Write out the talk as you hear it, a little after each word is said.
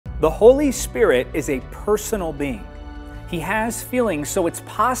The Holy Spirit is a personal being. He has feelings, so it's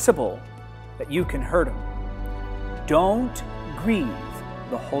possible that you can hurt him. Don't grieve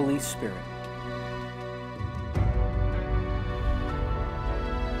the Holy Spirit.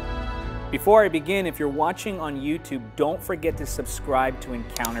 Before I begin, if you're watching on YouTube, don't forget to subscribe to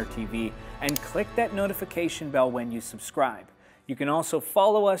Encounter TV and click that notification bell when you subscribe. You can also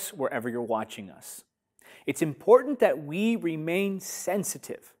follow us wherever you're watching us. It's important that we remain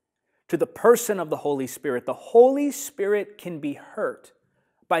sensitive to the person of the Holy Spirit. The Holy Spirit can be hurt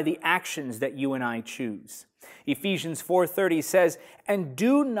by the actions that you and I choose. Ephesians 4:30 says, "And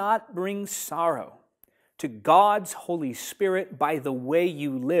do not bring sorrow to God's Holy Spirit by the way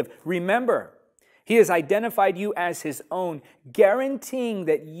you live." Remember, He has identified you as His own, guaranteeing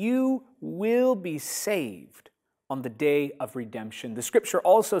that you will be saved on the day of redemption. The Scripture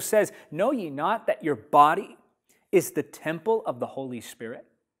also says, "Know ye not that your body is the temple of the Holy Spirit?"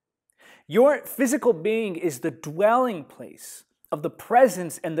 Your physical being is the dwelling place of the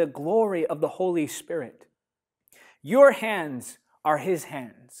presence and the glory of the Holy Spirit. Your hands are His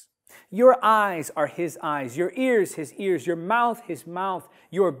hands. Your eyes are His eyes. Your ears, His ears. Your mouth, His mouth.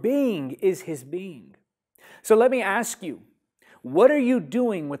 Your being is His being. So let me ask you, what are you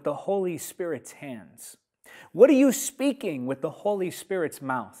doing with the Holy Spirit's hands? What are you speaking with the Holy Spirit's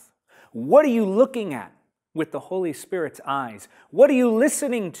mouth? What are you looking at with the Holy Spirit's eyes? What are you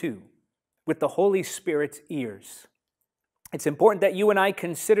listening to with the Holy Spirit's ears? It's important that you and I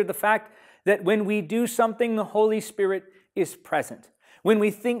consider the fact that when we do something, the Holy Spirit is present. When we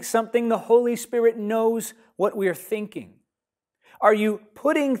think something, the Holy Spirit knows what we're thinking. Are you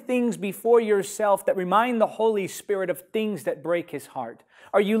putting things before yourself that remind the Holy Spirit of things that break His heart?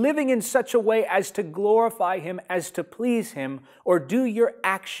 Are you living in such a way as to glorify Him, as to please Him, or do your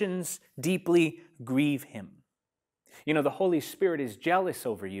actions deeply grieve Him? You know, the Holy Spirit is jealous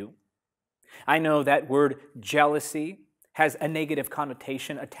over you. I know that word jealousy has a negative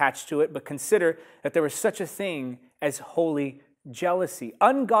connotation attached to it, but consider that there is such a thing as holy jealousy.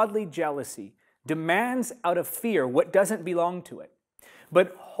 Ungodly jealousy demands out of fear what doesn't belong to it.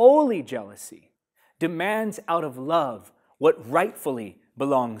 But holy jealousy demands out of love what rightfully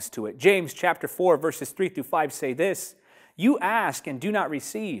belongs to it. James chapter 4, verses 3 through 5 say this, "You ask and do not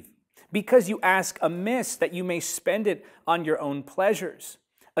receive, because you ask amiss that you may spend it on your own pleasures.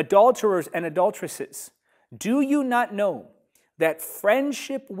 Adulterers and adulteresses, do you not know that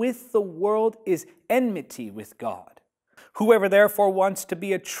friendship with the world is enmity with God? Whoever therefore wants to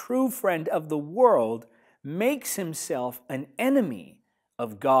be a true friend of the world makes himself an enemy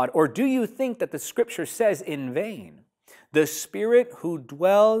of God. Or do you think that the Scripture says in vain, the Spirit who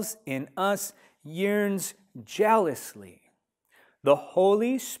dwells in us yearns jealously?" The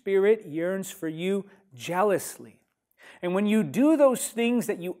Holy Spirit yearns for you jealously. And when you do those things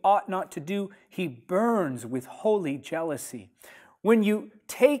that you ought not to do, He burns with holy jealousy. When you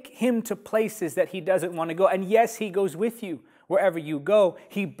take Him to places that He doesn't want to go, and yes, He goes with you wherever you go,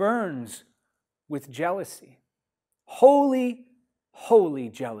 He burns with jealousy. Holy, holy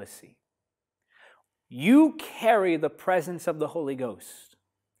jealousy. You carry the presence of the Holy Ghost.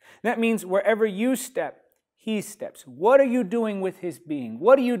 That means wherever you step, He steps. What are you doing with His being?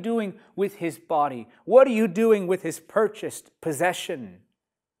 What are you doing with His body? What are you doing with His purchased possession?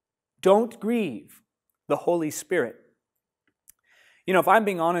 Don't grieve the Holy Spirit. You know, if I'm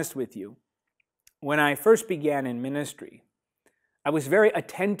being honest with you, when I first began in ministry, I was very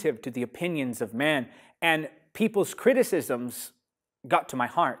attentive to the opinions of man, and people's criticisms got to my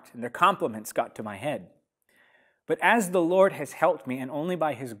heart, and their compliments got to my head. But as the Lord has helped me, and only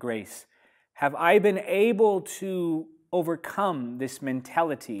by His grace, have I been able to overcome this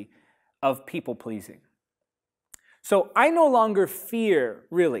mentality of people-pleasing. So I no longer fear,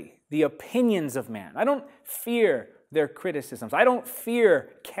 really, the opinions of man. I don't fear their criticisms. I don't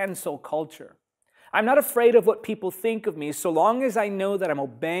fear cancel culture. I'm not afraid of what people think of me so long as I know that I'm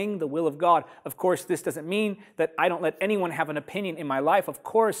obeying the will of God. Of course, this doesn't mean that I don't let anyone have an opinion in my life. Of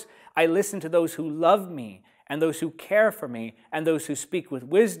course, I listen to those who love me and those who care for me and those who speak with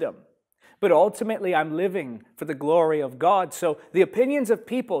wisdom. But ultimately, I'm living for the glory of God. So the opinions of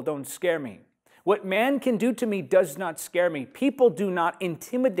people don't scare me. What man can do to me does not scare me. People do not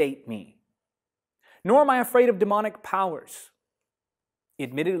intimidate me. Nor am I afraid of demonic powers.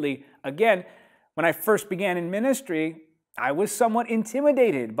 Admittedly, again, when I first began in ministry, I was somewhat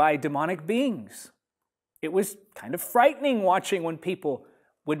intimidated by demonic beings. It was kind of frightening watching when people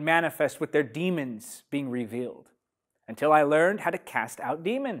would manifest with their demons being revealed, until I learned how to cast out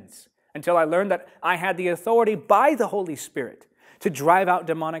demons. Until I learned that I had the authority by the Holy Spirit to drive out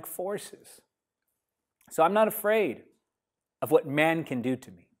demonic forces. So I'm not afraid of what man can do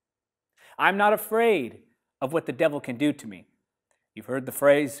to me. I'm not afraid of what the devil can do to me. You've heard the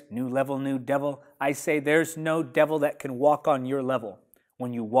phrase, new level, new devil. I say there's no devil that can walk on your level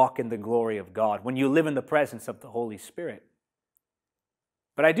when you walk in the glory of God, when you live in the presence of the Holy Spirit.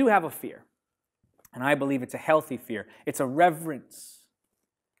 But I do have a fear, and I believe it's a healthy fear. It's a reverence.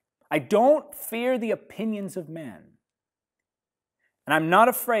 I don't fear the opinions of man, and I'm not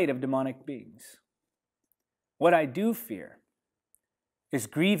afraid of demonic beings. What I do fear is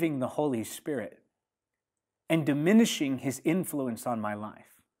grieving the Holy Spirit and diminishing His influence on my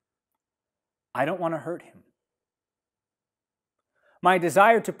life. I don't want to hurt Him. My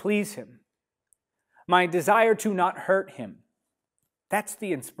desire to please Him, my desire to not hurt Him, that's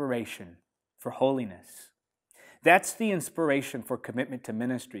the inspiration for holiness. That's the inspiration for commitment to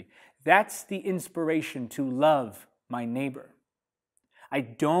ministry. That's the inspiration to love my neighbor. I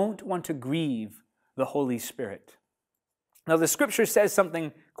don't want to grieve the Holy Spirit. Now, the scripture says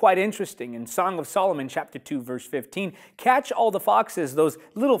something quite interesting in Song of Solomon, chapter 2, verse 15. Catch all the foxes, those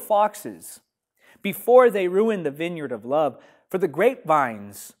little foxes, before they ruin the vineyard of love, for the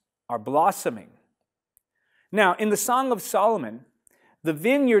grapevines are blossoming. Now, in the Song of Solomon, the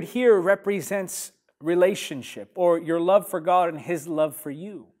vineyard here represents relationship, or your love for God and His love for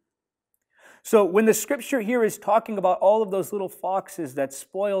you. So when the scripture here is talking about all of those little foxes that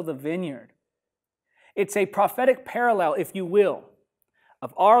spoil the vineyard, it's a prophetic parallel, if you will,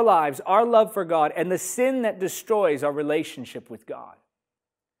 of our lives, our love for God, and the sin that destroys our relationship with God.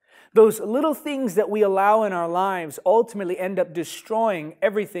 Those little things that we allow in our lives ultimately end up destroying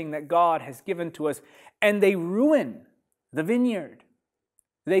everything that God has given to us, and they ruin the vineyard.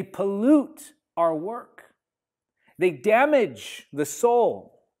 They pollute our work. They damage the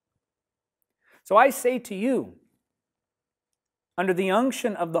soul. So I say to you, under the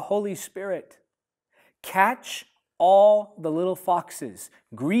unction of the Holy Spirit, catch all the little foxes.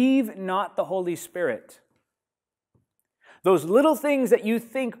 Grieve not the Holy Spirit. Those little things that you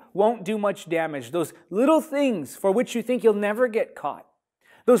think won't do much damage, those little things for which you think you'll never get caught,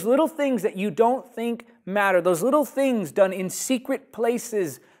 those little things that you don't think matter, those little things done in secret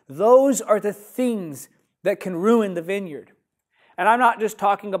places, those are the things that can ruin the vineyard. And I'm not just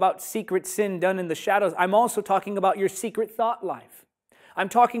talking about secret sin done in the shadows. I'm also talking about your secret thought life. I'm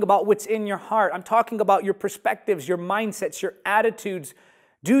talking about what's in your heart. I'm talking about your perspectives, your mindsets, your attitudes.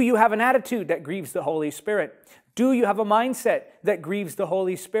 Do you have an attitude that grieves the Holy Spirit? Do you have a mindset that grieves the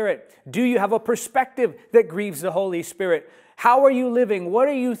Holy Spirit? Do you have a perspective that grieves the Holy Spirit? How are you living? What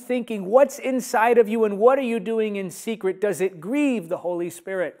are you thinking? What's inside of you, and what are you doing in secret? Does it grieve the Holy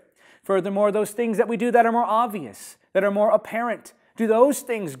Spirit? Furthermore, those things that we do that are more obvious, that are more apparent, do those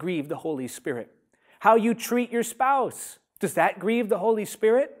things grieve the Holy Spirit? How you treat your spouse, does that grieve the Holy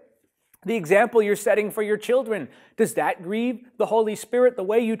Spirit? The example you're setting for your children, does that grieve the Holy Spirit? The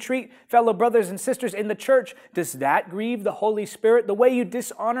way you treat fellow brothers and sisters in the church, does that grieve the Holy Spirit? The way you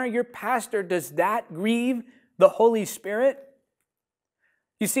dishonor your pastor, does that grieve the Holy Spirit?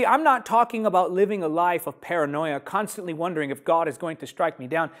 You see, I'm not talking about living a life of paranoia, constantly wondering if God is going to strike me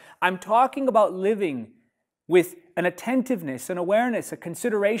down. I'm talking about living with an attentiveness, an awareness, a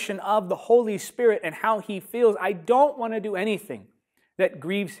consideration of the Holy Spirit and how He feels. I don't want to do anything that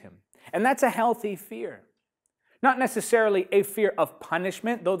grieves Him. And that's a healthy fear. Not necessarily a fear of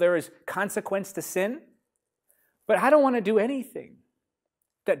punishment, though there is consequence to sin. But I don't want to do anything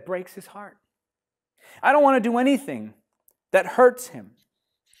that breaks His heart. I don't want to do anything that hurts Him.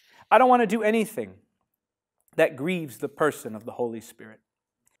 I don't want to do anything that grieves the person of the Holy Spirit.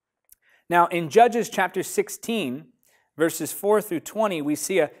 Now, in Judges chapter 16, verses 4 through 20, we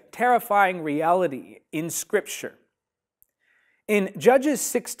see a terrifying reality in Scripture. In Judges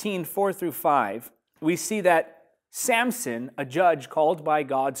 16, 4 through 5, we see that Samson, a judge called by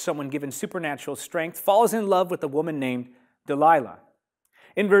God, someone given supernatural strength, falls in love with a woman named Delilah.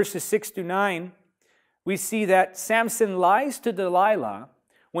 In verses 6 through 9, we see that Samson lies to Delilah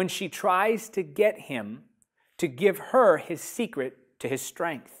when she tries to get him to give her his secret to his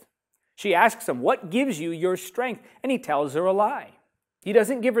strength. She asks him, "What gives you your strength?" And he tells her a lie. He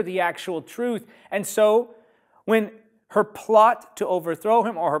doesn't give her the actual truth. And so when her plot to overthrow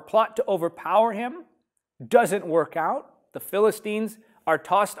him or her plot to overpower him doesn't work out, the Philistines are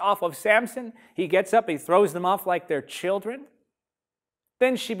tossed off of Samson. He gets up, he throws them off like they're children.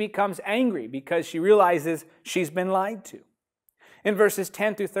 Then she becomes angry because she realizes she's been lied to. In verses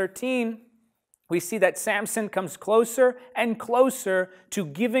 10 through 13, we see that Samson comes closer and closer to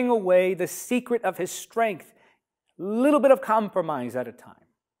giving away the secret of his strength, a little bit of compromise at a time.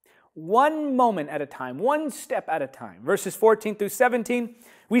 one moment at a time, one step at a time. Verses 14 through 17,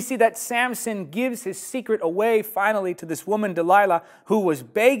 we see that Samson gives his secret away finally to this woman Delilah, who was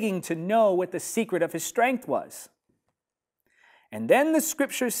begging to know what the secret of his strength was. And then the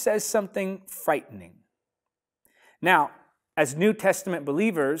scripture says something frightening. Now, as New Testament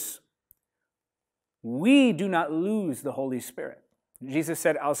believers, we do not lose the Holy Spirit. Jesus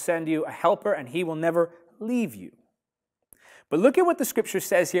said, I'll send you a helper and he will never leave you. But look at what the scripture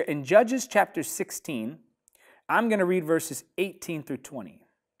says here in Judges chapter 16. I'm going to read verses 18 through 20.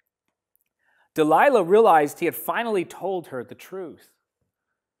 Delilah realized he had finally told her the truth.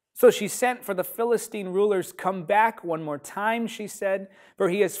 So she sent for the Philistine rulers. Come back one more time, she said, for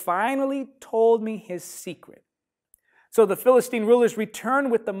he has finally told me his secret. So the Philistine rulers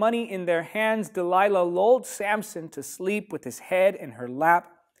returned with the money in their hands. Delilah lulled Samson to sleep with his head in her lap.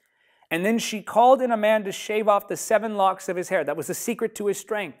 And then she called in a man to shave off the 7 locks of his hair. That was the secret to his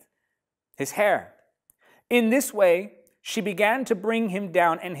strength, his hair. In this way, she began to bring him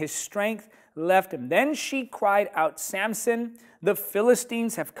down, and his strength left him. Then she cried out, Samson, the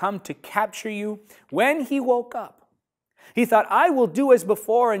Philistines have come to capture you. When he woke up, he thought, I will do as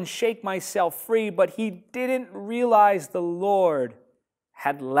before and shake myself free, but he didn't realize the Lord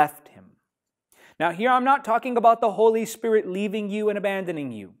had left him. Now here I'm not talking about the Holy Spirit leaving you and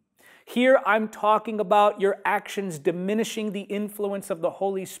abandoning you. Here I'm talking about your actions diminishing the influence of the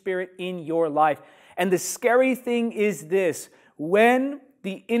Holy Spirit in your life. And the scary thing is this: when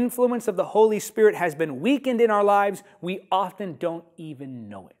the influence of the Holy Spirit has been weakened in our lives, we often don't even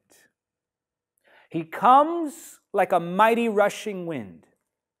know it. He comes like a mighty rushing wind,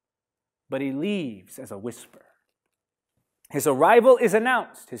 but he leaves as a whisper. His arrival is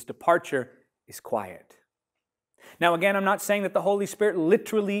announced, his departure is quiet. Now again, I'm not saying that the Holy Spirit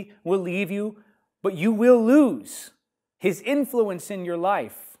literally will leave you, but you will lose his influence in your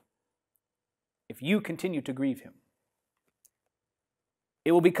life if you continue to grieve him.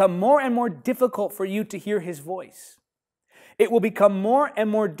 It will become more and more difficult for you to hear his voice. It will become more and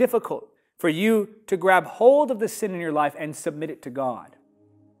more difficult for you to grab hold of the sin in your life and submit it to God.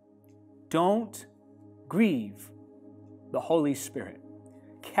 Don't grieve the Holy Spirit.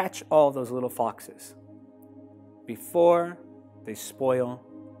 Catch all those little foxes before they spoil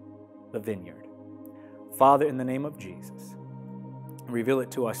the vineyard. Father, in the name of Jesus, reveal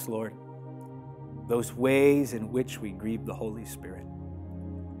it to us, Lord, those ways in which we grieve the Holy Spirit.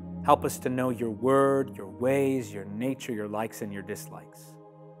 Help us to know your word, your ways, your nature, your likes and your dislikes,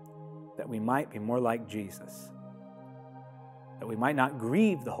 that we might be more like Jesus, that we might not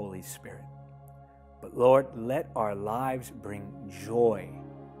grieve the Holy Spirit, but Lord, let our lives bring joy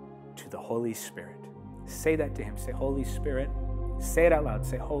to the Holy Spirit. Say that to him. Say, Holy Spirit. Say it out loud.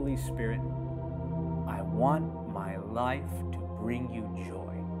 Say, Holy Spirit, I want my life to bring you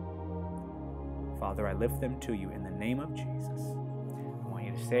joy. Father, I lift them to you in the name of Jesus. I want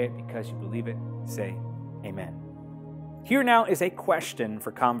you to say it because you believe it. Say, amen. Here now is a question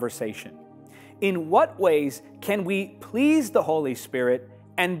for conversation. In what ways can we please the Holy Spirit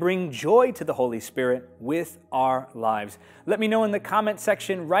and bring joy to the Holy Spirit with our lives? Let me know in the comment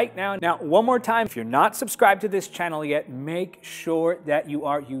section right now. Now, one more time, if you're not subscribed to this channel yet, make sure that you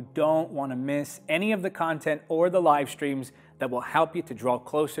are. You don't want to miss any of the content or the live streams that will help you to draw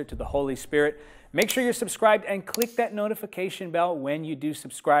closer to the Holy Spirit. Make sure you're subscribed and click that notification bell when you do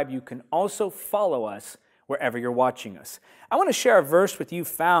subscribe. You can also follow us wherever you're watching us. I want to share a verse with you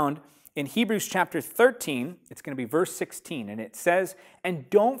found in Hebrews chapter 13. It's going to be verse 16, and it says, and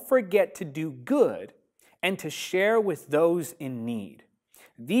don't forget to do good and to share with those in need.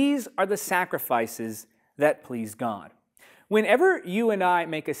 These are the sacrifices that please God. Whenever you and I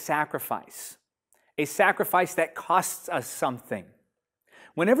make a sacrifice that costs us something,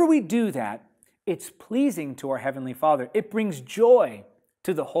 whenever we do that, it's pleasing to our Heavenly Father. It brings joy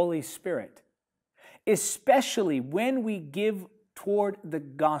to the Holy Spirit, especially when we give toward the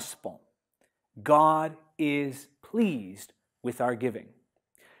gospel. God is pleased with our giving.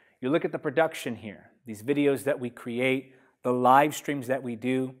 You look at the production here, these videos that we create, the live streams that we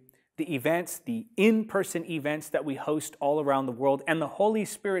do, the events, the in-person events that we host all around the world, and the Holy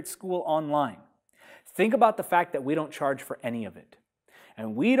Spirit School online. Think about the fact that we don't charge for any of it.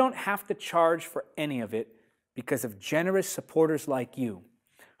 And we don't have to charge for any of it because of generous supporters like you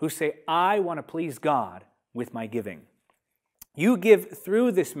who say, I want to please God with my giving. You give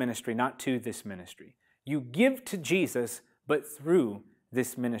through this ministry, not to this ministry. You give to Jesus, but through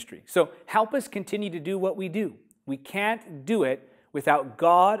this ministry. So help us continue to do what we do. We can't do it without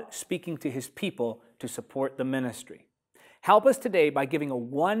God speaking to his people to support the ministry. Help us today by giving a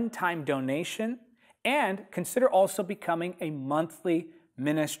one-time donation, and consider also becoming a monthly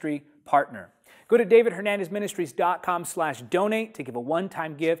ministry partner. Go to davidhernandezministries.com/donate to give a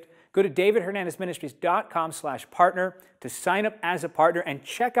one-time gift. Go to davidhernandezministries.com/partner to sign up as a partner and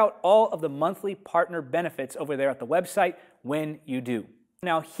check out all of the monthly partner benefits over there at the website when you do.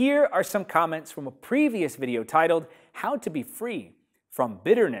 Now, here are some comments from a previous video titled, How to Be Free from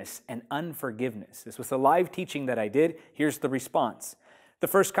Bitterness and Unforgiveness. This was a live teaching that I did. Here's the response. The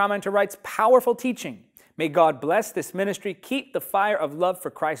first commenter writes, powerful teaching. May God bless this ministry. Keep the fire of love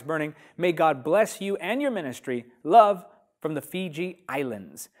for Christ burning. May God bless you and your ministry. Love from the Fiji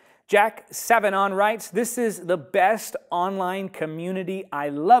Islands. Jack Savanon writes, this is the best online community. I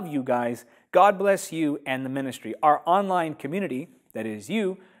love you guys. God bless you and the ministry. Our online community, that is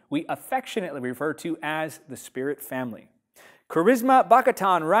you, we affectionately refer to as the Spirit Family. Charisma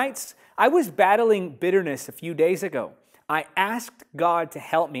Bakatan writes, I was battling bitterness a few days ago. I asked God to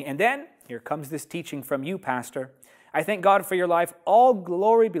help me, and then here comes this teaching from you, Pastor. I thank God for your life. All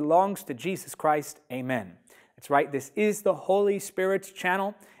glory belongs to Jesus Christ. Amen. That's right. This is the Holy Spirit's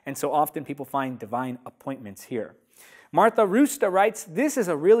channel, and so often people find divine appointments here. Martha Rusta writes, this is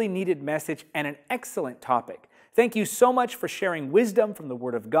a really needed message and an excellent topic. Thank you so much for sharing wisdom from the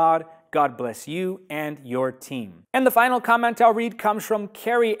Word of God. God bless you and your team. And the final comment I'll read comes from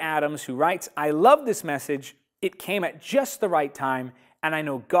Carrie Adams, who writes, I love this message. It came at just the right time, and I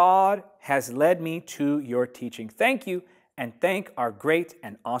know God has led me to your teaching. Thank you, and thank our great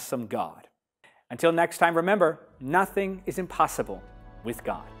and awesome God. Until next time, remember, nothing is impossible with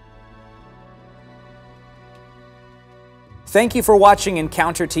God. Thank you for watching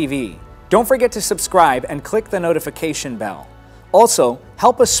Encounter TV. Don't forget to subscribe and click the notification bell. Also,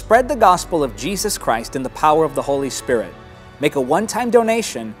 help us spread the gospel of Jesus Christ in the power of the Holy Spirit. Make a one-time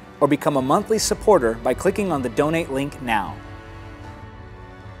donation or become a monthly supporter by clicking on the donate link now.